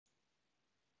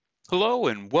Hello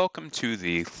and welcome to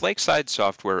the Lakeside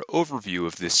Software overview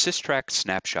of the SysTrack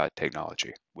Snapshot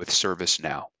technology with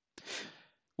ServiceNow.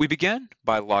 We begin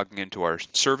by logging into our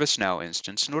ServiceNow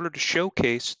instance in order to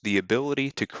showcase the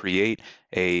ability to create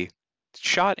a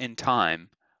shot in time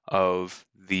of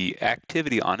the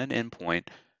activity on an endpoint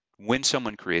when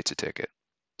someone creates a ticket.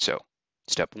 So,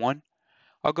 step one,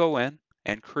 I'll go in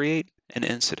and create an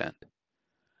incident.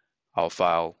 I'll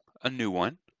file a new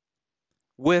one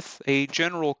with a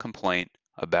general complaint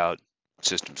about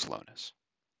system slowness.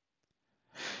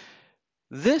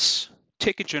 This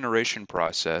ticket generation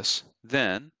process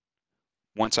then,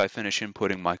 once I finish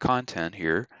inputting my content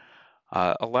here,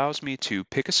 allows me to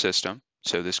pick a system.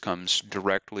 So this comes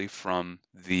directly from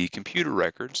the computer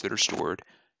records that are stored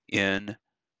in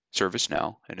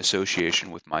ServiceNow in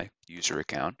association with my user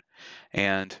account,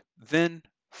 and then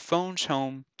phones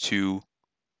home to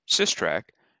SysTrack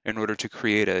in order to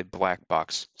create a black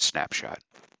box snapshot.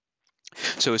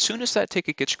 So as soon as that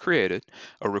ticket gets created,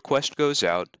 a request goes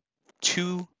out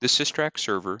to the SysTrack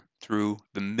server through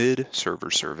the mid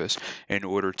server service in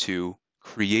order to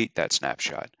create that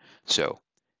snapshot. So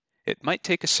it might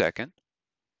take a second,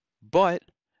 but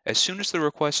as soon as the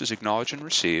request is acknowledged and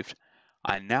received,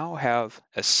 I now have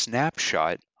a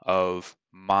snapshot of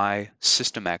my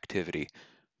system activity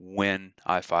when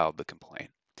I filed the complaint.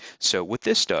 So what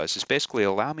this does is basically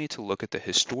allow me to look at the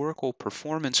historical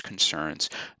performance concerns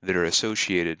that are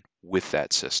associated with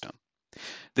that system.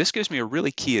 This gives me a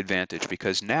really key advantage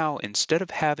because now instead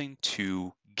of having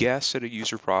to guess at a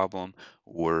user problem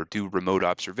or do remote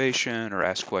observation or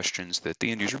ask questions that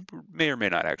the end user may or may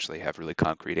not actually have really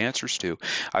concrete answers to,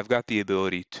 I've got the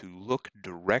ability to look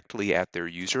directly at their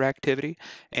user activity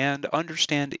and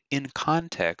understand in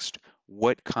context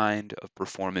what kind of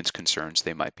performance concerns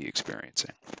they might be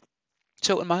experiencing.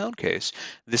 So in my own case,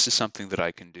 this is something that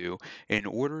I can do in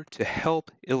order to help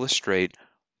illustrate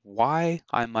why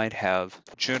I might have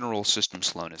general system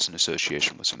slowness in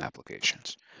association with some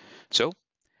applications. So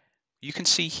you can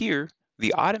see here,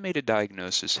 the automated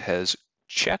diagnosis has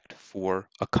checked for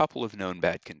a couple of known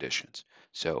bad conditions.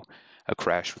 So a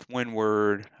crash with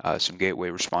Windward, some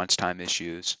gateway response time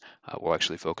issues. We'll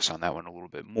actually focus on that one a little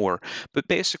bit more, but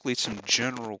basically some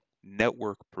general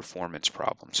network performance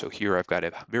problems. So here I've got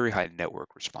a very high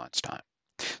network response time.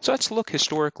 So let's look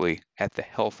historically at the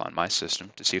health on my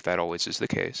system to see if that always is the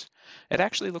case. It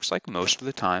actually looks like most of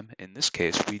the time, in this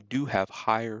case, we do have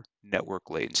higher network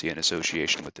latency in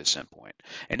association with this endpoint,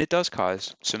 and it does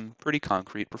cause some pretty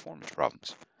concrete performance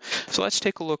problems. So let's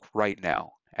take a look right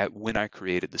now at when I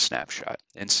created the snapshot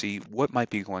and see what might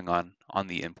be going on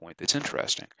the endpoint that's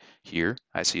interesting. Here,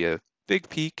 I see a big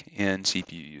peak in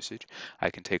CPU usage. I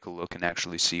can take a look and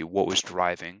actually see what was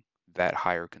driving that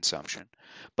higher consumption.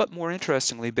 But more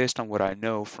interestingly, based on what I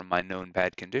know from my known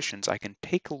bad conditions, I can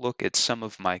take a look at some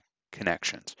of my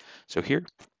connections. So here,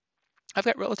 I've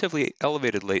got relatively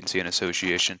elevated latency in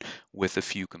association with a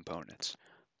few components.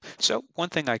 So one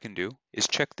thing I can do is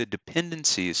check the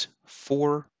dependencies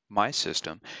for my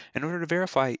system in order to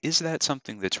verify, is that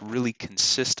something that's really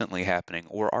consistently happening,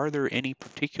 or are there any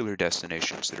particular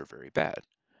destinations that are very bad?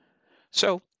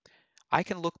 So I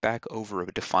can look back over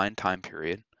a defined time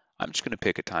period. I'm just going to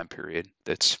pick a time period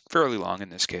that's fairly long in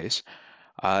this case,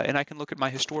 and I can look at my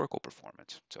historical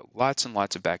performance. So lots and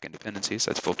lots of backend dependencies.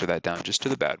 Let's filter that down just to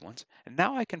the bad ones. And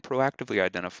now I can proactively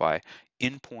identify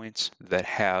endpoints that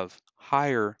have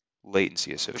higher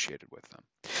latency associated with them.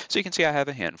 So you can see I have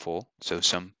a handful, so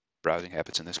some browsing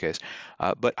habits in this case,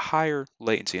 but higher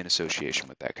latency in association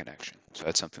with that connection. So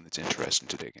that's something that's interesting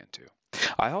to dig into.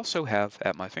 I also have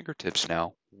at my fingertips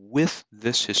now, with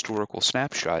this historical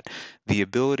snapshot, the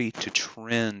ability to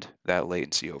trend that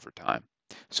latency over time.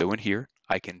 So in here,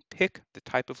 I can pick the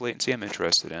type of latency I'm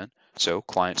interested in. So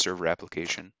client-server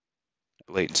application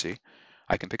latency.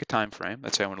 I can pick a time frame.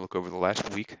 Let's say I want to look over the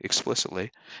last week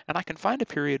explicitly, and I can find a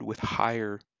period with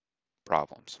higher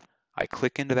problems. I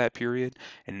click into that period,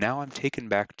 and now I'm taken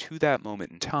back to that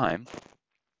moment in time,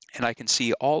 and I can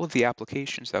see all of the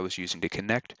applications that I was using to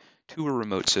connect to a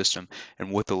remote system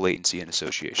and what the latency in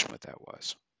association with that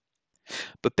was.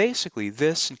 But basically,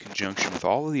 this in conjunction with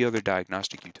all of the other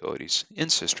diagnostic utilities in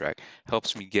SysTrack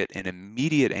helps me get an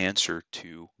immediate answer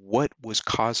to what was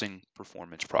causing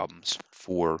performance problems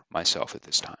for myself at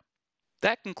this time.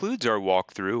 That concludes our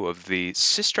walkthrough of the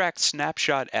SysTrack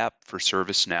Snapshot app for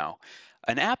ServiceNow,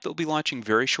 an app that will be launching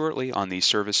very shortly on the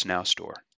ServiceNow store.